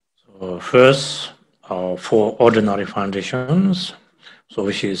First, four ordinary foundations. So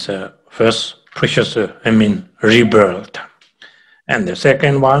which is first precious rebirth. And the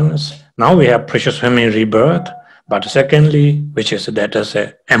second one is, now we have precious rebirth, but secondly, which is that is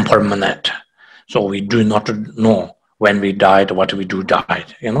impermanent. So we do not know when we died, what we do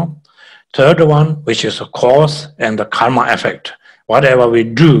died, Third one, which is a cause and the karma effect. Whatever we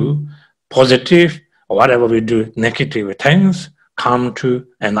do, positive, or whatever we do, negative things, come to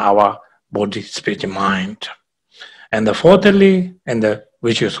and our body, spirit, mind. And the fourthly,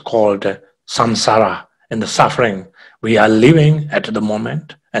 which is called samsara, and the suffering we are living at the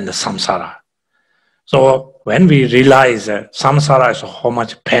moment, and the samsara. So when we realize that samsara is how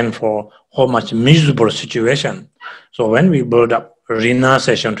much painful, how much miserable situation, so when we build up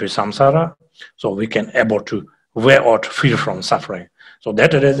renunciation to samsara, so we can able to wear out, free from suffering. So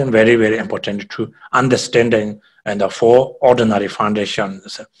that is very, very important to understanding and the four ordinary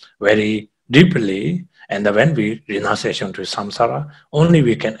foundations very deeply. And when we renunciation to samsara, only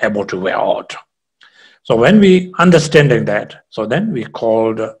we can able to wear out. So when we understanding that, so then we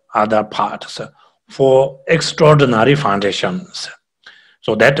call the other parts for extraordinary foundations.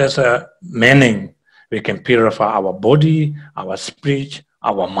 So that is a meaning. We can purify our body, our spirit,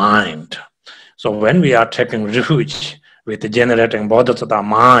 our mind. So when we are taking refuge with generating bodhisattva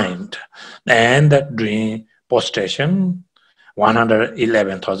mind and doing prostration,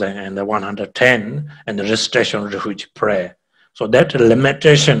 111,000 and the 110 and the restoration refuge prayer. So that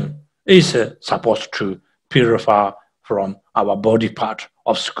limitation is supposed to purify from our body part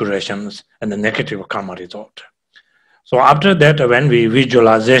obscurations and the negative karma result. So after that, when we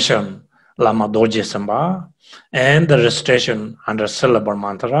visualization Lama Dorje Samba and the restoration under syllable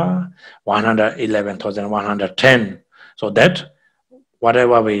mantra 111,110, so that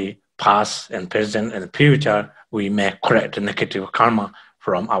whatever we past and present and future, we may correct the negative karma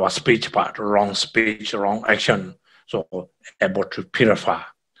from our speech part, wrong speech, wrong action, so able to purify.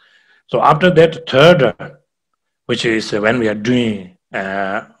 So after that, third, which is when we are doing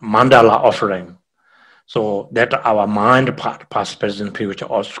mandala offering, so that our mind part, past, present, future,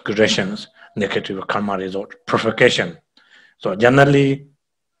 obscurations, negative karma result, purification. So generally,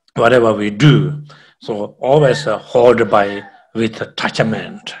 whatever we do, so always hold by with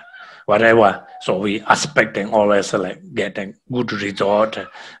attachment, whatever. So we expecting always like getting good result,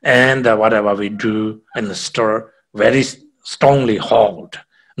 and whatever we do in the store, very strongly hold.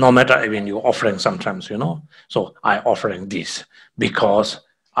 No matter even you offering sometimes, So I offering this because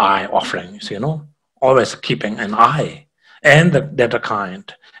I offering, always keeping an eye and that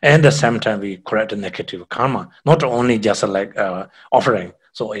kind. And the same time we correct the negative karma, not only just like offering.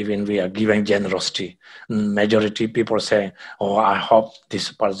 So even we are giving generosity. Majority people say, oh, I hope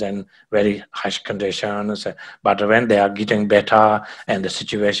this person very harsh conditions, but when they are getting better and the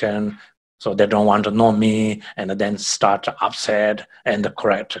situation, so they don't want to know me and then start upset and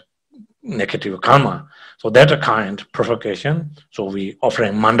correct negative karma. So that kind provocation. So we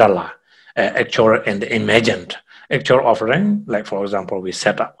offering mandala, actual and imagined. Actual offering, like for example, we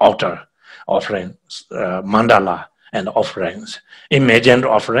set an altar offering mandala and offerings. Imagined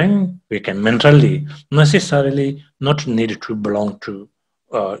offering, we can mentally, necessarily not need to belong to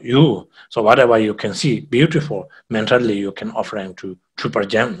you. So whatever you can see beautiful, mentally you can offering to super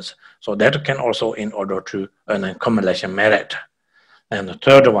gems. So that can also in order to earn accumulation merit. And the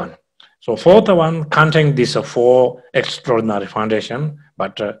third one. So fourth one, counting these four extraordinary foundation,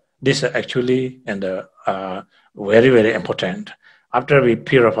 but this actually and very, very important. After we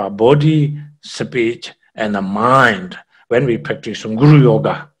purify body, speech, and the mind, when we practice Guru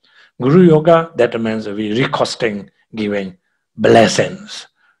Yoga, that means we recosting, giving blessings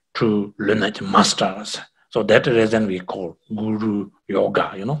to lineage masters. So that reason we call Guru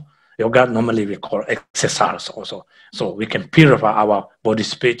Yoga, Yoga normally we call exercise also. So we can purify our body,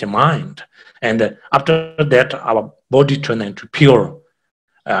 speech, and mind. And after that, our body turn into pure,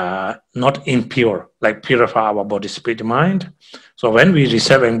 not impure, like purify our body, spirit, mind. So when we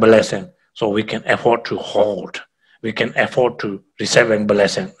receiving blessing, so we can afford to hold. We can afford to receiving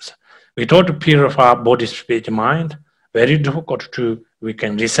blessings. Without purify body, spirit, mind, very difficult to, we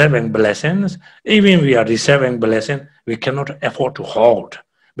can receiving blessings. Even we are receiving blessing, we cannot afford to hold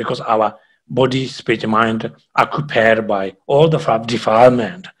because our body, spirit, mind are occupied by all the five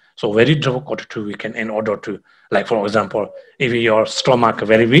defilement. So very difficult to, we can, in order to, like for example, if your stomach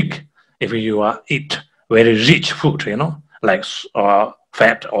very weak, if you eat very rich food, like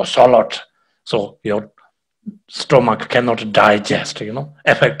fat or solid, so your stomach cannot digest,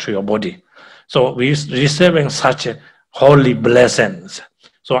 affect to your body. So we receiving such holy blessings.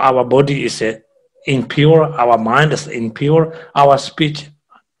 So our body is impure, our mind is impure, our speech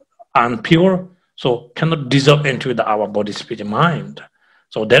and pure, so cannot dissolve into our body, spirit, mind.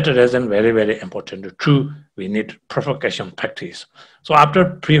 So that reason very, very important. True, we need provocation practice. So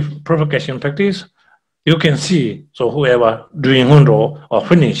after provocation practice, you can see, so whoever doing Ngondro or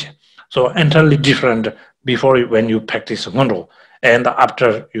finish, so entirely different before when you practice Ngondro and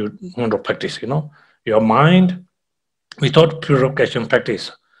after you Ngondro practice, your mind, without purification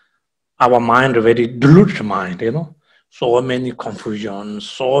practice, our mind very diluted mind, so many confusions,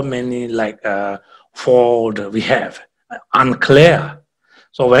 so many fault we have, unclear.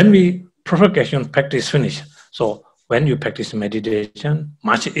 So when we purification practice finish, so when you practice meditation,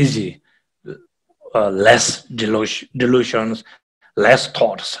 much easy, less delusions, less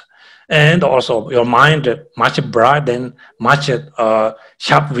thoughts, and also your mind much bright and much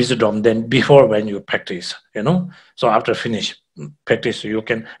sharp wisdom than before when you practice. So after finish practice, you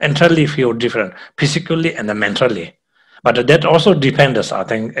can entirely feel different physically and mentally. But that also depends, I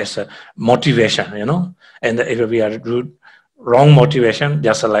think, as a motivation. And if we are wrong motivation,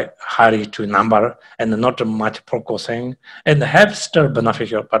 just like hurry to number and not much focusing, and have still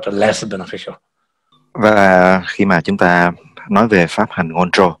beneficial but less beneficial. Và khi mà chúng ta nói về pháp hành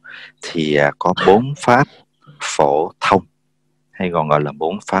Ngondro thì có 4 pháp phổ thông, hay còn gọi là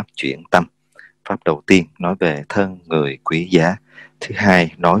 4 pháp chuyển tâm. Pháp đầu tiên nói về thân người quý giá. Thứ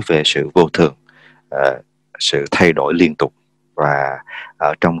hai nói về sự vô thường, sự thay đổi liên tục. Và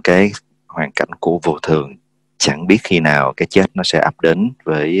ở trong cái hoàn cảnh của vô thường, chẳng biết khi nào cái chết nó sẽ ập đến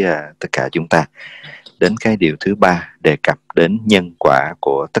với tất cả chúng ta. Đến cái điều thứ ba đề cập đến nhân quả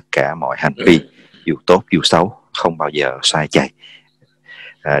của tất cả mọi hành vi, dù tốt dù xấu, không bao giờ sai chạy.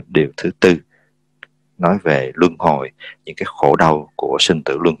 Điều thứ tư nói về luân hồi, những cái khổ đau của sinh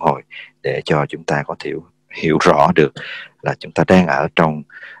tử luân hồi, để cho chúng ta có thể hiểu rõ được là chúng ta đang ở trong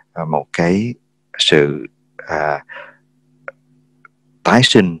một cái sự tái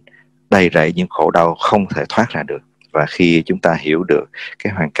sinh đầy rẫy những khổ đau không thể thoát ra được. Và khi chúng ta hiểu được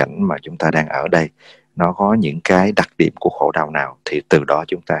cái hoàn cảnh mà chúng ta đang ở đây, nó có những cái đặc điểm của khổ đau nào, thì từ đó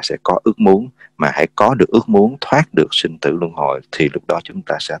chúng ta sẽ có ước muốn. Mà hãy có được ước muốn thoát được sinh tử luân hồi, thì lúc đó chúng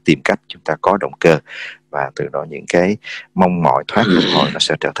ta sẽ tìm cách, chúng ta có động cơ, và từ đó những cái mong mỏi thoát luân hồi nó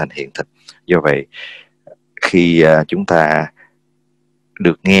sẽ trở thành hiện thực. Do vậy, khi chúng ta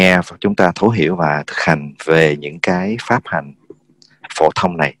được nghe, chúng ta thấu hiểu và thực hành về những cái pháp hành phổ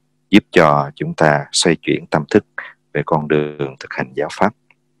thông này, giúp cho chúng ta xoay chuyển tâm thức về con đường thực hành giáo pháp.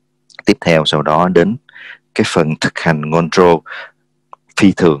 Tiếp theo sau đó đến cái phần thực hành Ngondro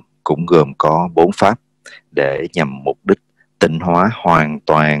phi thường, cũng gồm có 4 pháp để nhằm mục đích tịnh hóa hoàn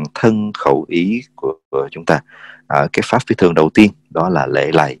toàn thân khẩu ý của chúng ta. Ở cái pháp phi thường đầu tiên đó là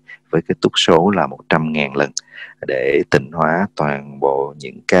lễ lạy với cái túc số là 100.000 lần, để tịnh hóa toàn bộ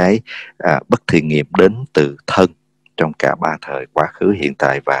những cái bất thiện nghiệp đến từ thân trong cả 3 thời, quá khứ, hiện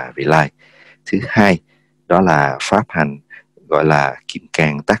tại và vị lai. Thứ hai đó là pháp hành gọi là Kim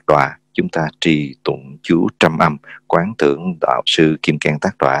Cang Tác Đọa. Chúng ta trì tụng chú trăm âm, quán tưởng đạo sư Kim Cang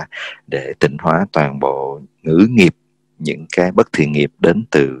Tác Đọa để tịnh hóa toàn bộ ngữ nghiệp, những cái bất thiện nghiệp đến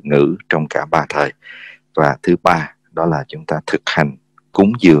từ ngữ trong cả 3 thời. Và thứ ba đó là chúng ta thực hành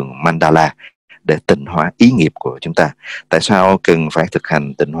cúng dường mandala để tịnh hóa ý nghiệp của chúng ta. Tại sao cần phải thực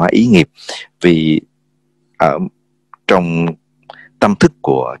hành tịnh hóa ý nghiệp? Vì ở trong tâm thức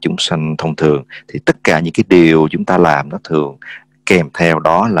của chúng sanh thông thường thì tất cả những cái điều chúng ta làm nó thường kèm theo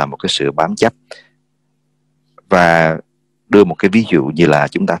đó là một cái sự bám chấp. Và đưa một cái ví dụ như là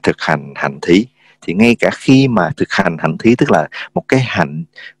chúng ta thực hành hạnh thí, thì ngay cả khi mà thực hành hạnh thí, tức là một cái hạnh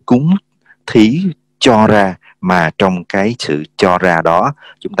cúng thí cho ra, mà trong cái sự cho ra đó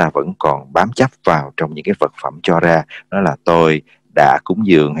chúng ta vẫn còn bám chấp vào trong những cái vật phẩm cho ra. Đó là tôi đã cúng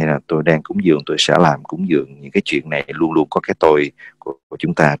dường, hay là tôi đang cúng dường, tôi sẽ làm cúng dường. Những cái chuyện này luôn luôn có cái tôi của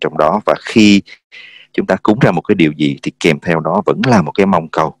chúng ta trong đó. Và khi chúng ta cúng ra một cái điều gì thì kèm theo đó vẫn là một cái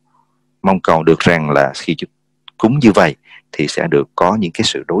mong cầu được rằng là khi cúng như vậy thì sẽ được có những cái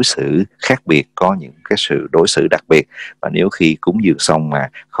sự đối xử khác biệt, có những cái sự đối xử đặc biệt. Và nếu khi cúng dường xong mà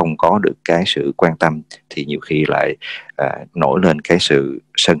không có được cái sự quan tâm thì nhiều khi lại nổi lên cái sự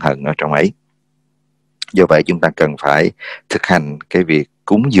sân hận ở trong ấy. Do vậy chúng ta cần phải thực hành cái việc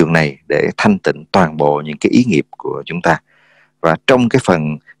cúng dường này để thanh tịnh toàn bộ những cái ý nghiệp của chúng ta. Và trong cái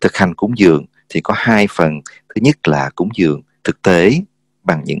phần thực hành cúng dường thì có 2 phần. Thứ nhất là cúng dường thực tế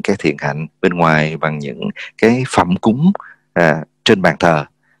bằng những cái thiện hạnh bên ngoài, bằng những cái phẩm cúng trên bàn thờ.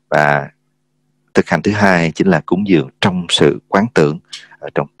 Và thực hành thứ hai chính là cúng dường trong sự quán tưởng ở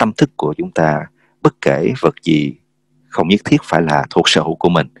trong tâm thức của chúng ta. Bất kể vật gì, không nhất thiết phải là thuộc sở hữu của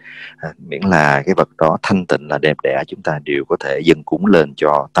mình, miễn là cái vật đó thanh tịnh, là đẹp đẽ, chúng ta đều có thể dâng cúng lên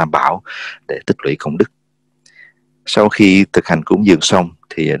cho Tam Bảo để tích lũy công đức. Sau khi thực hành cúng dường xong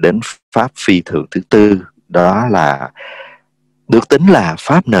thì đến pháp phi thường thứ tư, đó là được tính là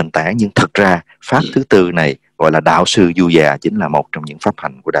pháp nền tảng, nhưng thực ra pháp thứ tư này gọi là đạo sư du già, chính là một trong những pháp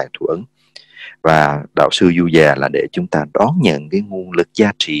hành của Đại Thủ Ấn. Và đạo sư du già là để chúng ta đón nhận cái nguồn lực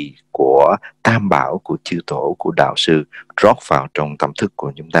giá trị của tam bảo, của chư tổ, của đạo sư rót vào trong tâm thức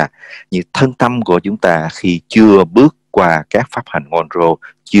của chúng ta. Như thân tâm của chúng ta khi chưa bước qua các pháp hành Ngondro,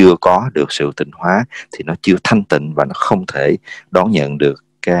 chưa có được sự tịnh hóa thì nó chưa thanh tịnh và nó không thể đón nhận được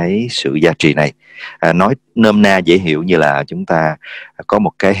cái sự giá trị này. Nói nôm na dễ hiểu như là chúng ta có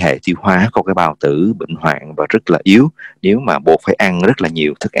một cái hệ tiêu hóa, có cái bào tử bệnh hoạn và rất là yếu. Nếu mà buộc phải ăn rất là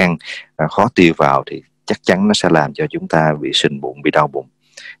nhiều thức ăn khó tiêu vào thì chắc chắn nó sẽ làm cho chúng ta bị sình bụng, bị đau bụng.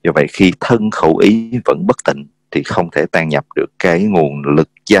 Do vậy khi thân khẩu ý vẫn bất tịnh thì không thể tan nhập được cái nguồn lực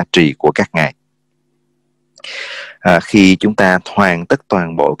giá trị của các ngài. Khi chúng ta hoàn tất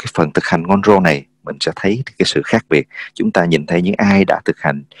toàn bộ cái phần thực hành Ngondro này, mình sẽ thấy cái sự khác biệt. Chúng ta nhìn thấy những ai đã thực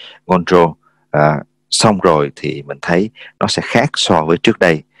hành Ngondro xong rồi thì mình thấy nó sẽ khác so với trước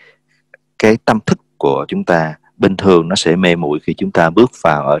đây. Cái tâm thức của chúng ta bình thường nó sẽ mê muội khi chúng ta bước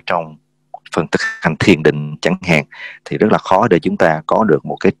vào ở trong phần thực hành thiền định chẳng hạn, thì rất là khó để chúng ta có được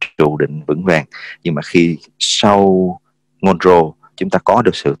một cái trụ định vững vàng. Nhưng mà khi sau Ngondro chúng ta có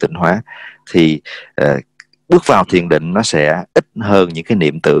được sự tịnh hóa thì bước vào thiền định nó sẽ ít hơn những cái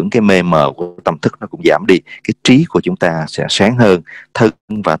niệm tưởng, cái mê mờ của tâm thức nó cũng giảm đi, cái trí của chúng ta sẽ sáng hơn, thân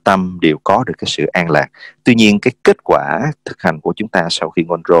và tâm đều có được cái sự an lạc. Tuy nhiên cái kết quả thực hành của chúng ta sau khi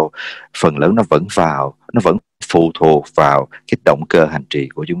Ngondro phần lớn nó vẫn phụ thuộc vào cái động cơ hành trì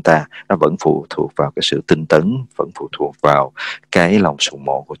của chúng ta, nó vẫn phụ thuộc vào cái sự tinh tấn, vẫn phụ thuộc vào cái lòng sùng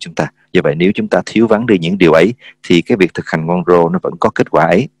mộ của chúng ta. Do vậy nếu chúng ta thiếu vắng đi những điều ấy thì cái việc thực hành Ngondro nó vẫn có kết quả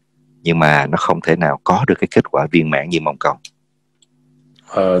ấy, nhưng mà nó không thể nào có được cái kết quả viên mãn như mong cầu.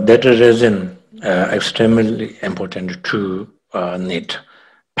 That reason extremely important to need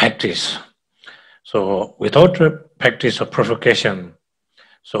practice. So without practice of purification,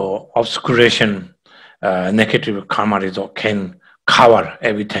 so obscuration, negative karma result can cover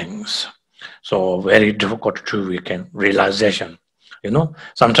everything. So very difficult to weaken realization. You know,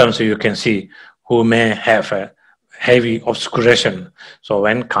 sometimes you can see who may have a heavy obscuration. So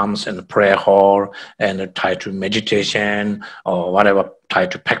when comes in prayer hall and try to meditation or whatever, try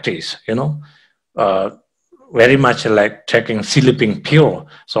to practice, you know, very much like taking sleeping pill.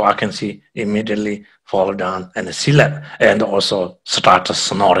 So I can see immediately fall down and sleep and also start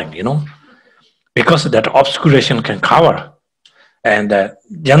snoring, you know, because that obscuration can cover. And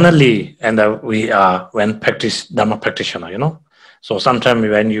generally, and we are when practice Dharma practitioner, you know. So sometimes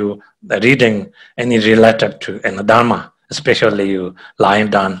when you reading any related to an Dharma, especially you lying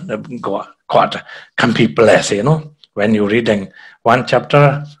down, go quite comfy place, you know. When you reading one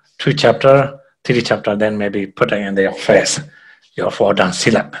chapter, 2 chapter, 3 chapter, then maybe putting in their face, you fall down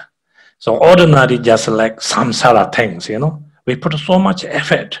sleep. So ordinary, just like samsara things, you know. We put so much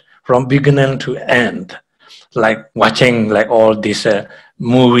effort from beginning to end, like watching like all this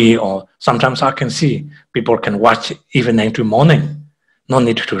movie, or sometimes I can see people can watch evening to morning, no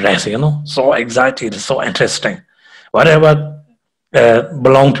need to rest, you know, so excited, so interesting, whatever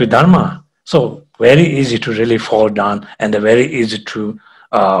belong to Dharma. So very easy to really fall down and very easy to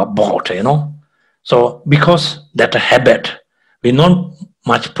bolt, you know. So because that habit, we not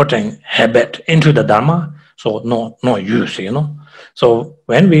much putting habit into the Dharma, so no use, you know. So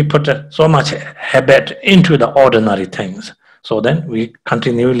when we put so much habit into the ordinary things, so then we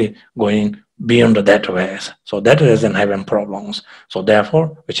continually going beyond that ways. So that isn't having problems. So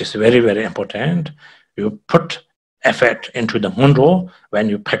therefore, which is very, very important, you put effort into the Ngondro when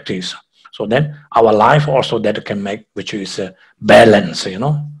you practice. So then our life also that can make, which is a balance, you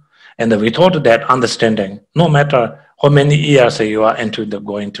know. And without that understanding, no matter how many years you are into the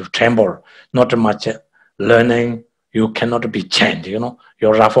going to temple, not much learning, you cannot be changed, you know.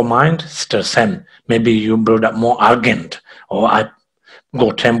 Your rough mind still same. Maybe you build up more arrogant. Or I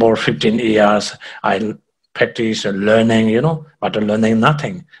go temple 15 years, I practice learning, you know, but learning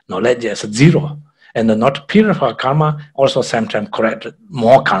nothing. Knowledge is zero. And not purify karma, also sometimes correct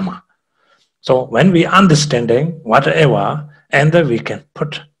more karma. So when we understanding whatever, and then we can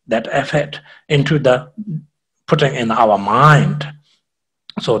put that effort into the putting in our mind,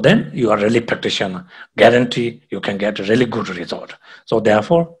 so then you are really practitioner. Guarantee you can get a really good result. So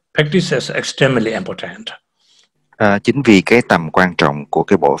therefore, practice is extremely important. Chính vì cái tầm quan trọng của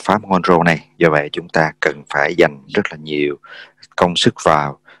cái bộ pháp Ngondro này, do vậy chúng ta cần phải dành rất là nhiều công sức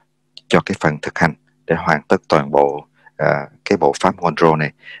vào cho cái phần thực hành để hoàn tất toàn bộ cái bộ pháp Ngondro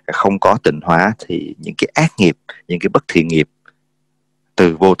này. Không có tịnh hóa thì những cái ác nghiệp, những cái bất thiện nghiệp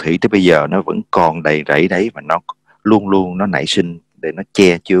từ vô thủy tới bây giờ nó vẫn còn đầy rẫy đấy, và nó luôn luôn nó nảy sinh để nó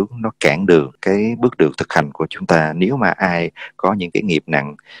che chướng, nó cản đường cái bước đường thực hành của chúng ta. Nếu mà ai có những cái nghiệp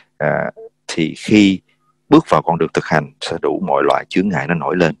nặng thì khi bước vào con đường thực hành sẽ đủ mọi loại chướng ngại nó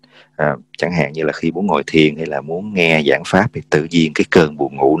nổi lên. Chẳng hạn như là khi muốn ngồi thiền hay là muốn nghe giảng pháp thì tự nhiên cái cơn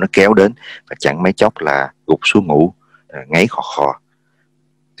buồn ngủ nó kéo đến và chẳng mấy chốc là gục xuống ngủ, ngáy khò khò.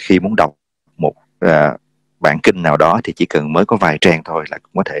 Khi muốn đọc một bản kinh nào đó thì chỉ cần mới có vài trang thôi là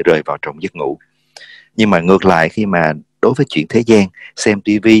cũng có thể rơi vào trong giấc ngủ. Nhưng mà ngược lại, khi mà đối với chuyện thế gian, xem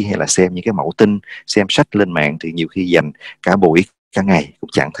tivi hay là xem những cái mẫu tin, xem sách lên mạng thì nhiều khi dành cả buổi cả ngày cũng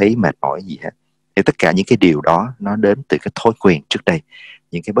chẳng thấy mệt mỏi gì hết. Thì tất cả những cái điều đó nó đến từ cái thói quen trước đây,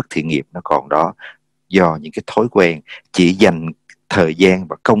 những cái bất thiện nghiệp nó còn đó do những cái thói quen chỉ dành thời gian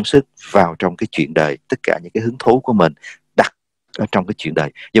và công sức vào trong cái chuyện đời, tất cả những cái hứng thú của mình đặt ở trong cái chuyện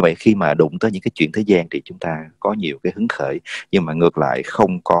đời. Như vậy khi mà đụng tới những cái chuyện thế gian thì chúng ta có nhiều cái hứng khởi, nhưng mà ngược lại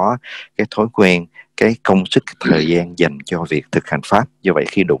không có cái thói quen, cái công sức, cái thời gian dành cho việc thực hành pháp. Như vậy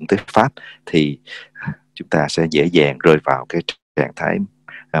khi đụng tới pháp thì chúng ta sẽ dễ dàng rơi vào cái trạng thái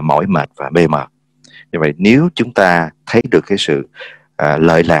mỏi mệt và mê mờ. Như vậy nếu chúng ta thấy được cái sự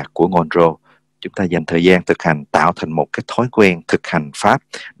lợi lạc của Ngondro, chúng ta dành thời gian thực hành, tạo thành một cái thói quen thực hành pháp,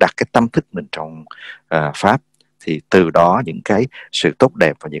 đặt cái tâm thức mình trong pháp, thì từ đó những cái sự tốt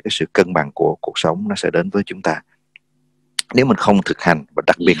đẹp và những cái sự cân bằng của cuộc sống nó sẽ đến với chúng ta. Nếu mình không thực hành, và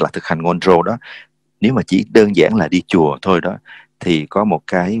đặc biệt là thực hành Ngondro đó, nếu mà chỉ đơn giản là đi chùa thôi đó, thì có một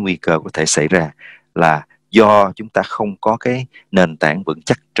cái nguy cơ có thể xảy ra là do chúng ta không có cái nền tảng vững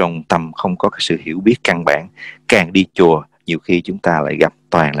chắc trong tâm, không có cái sự hiểu biết căn bản. Càng đi chùa, nhiều khi chúng ta lại gặp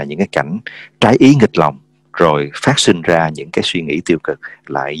toàn là những cái cảnh trái ý nghịch lòng, rồi phát sinh ra những cái suy nghĩ tiêu cực,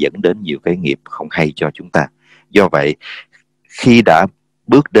 lại dẫn đến nhiều cái nghiệp không hay cho chúng ta. Do vậy, khi đã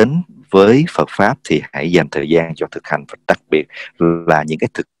bước đến với Phật Pháp thì hãy dành thời gian cho thực hành, và đặc biệt là những cái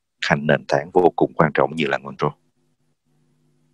thực hành nền tảng vô cùng quan trọng như là Ngondro.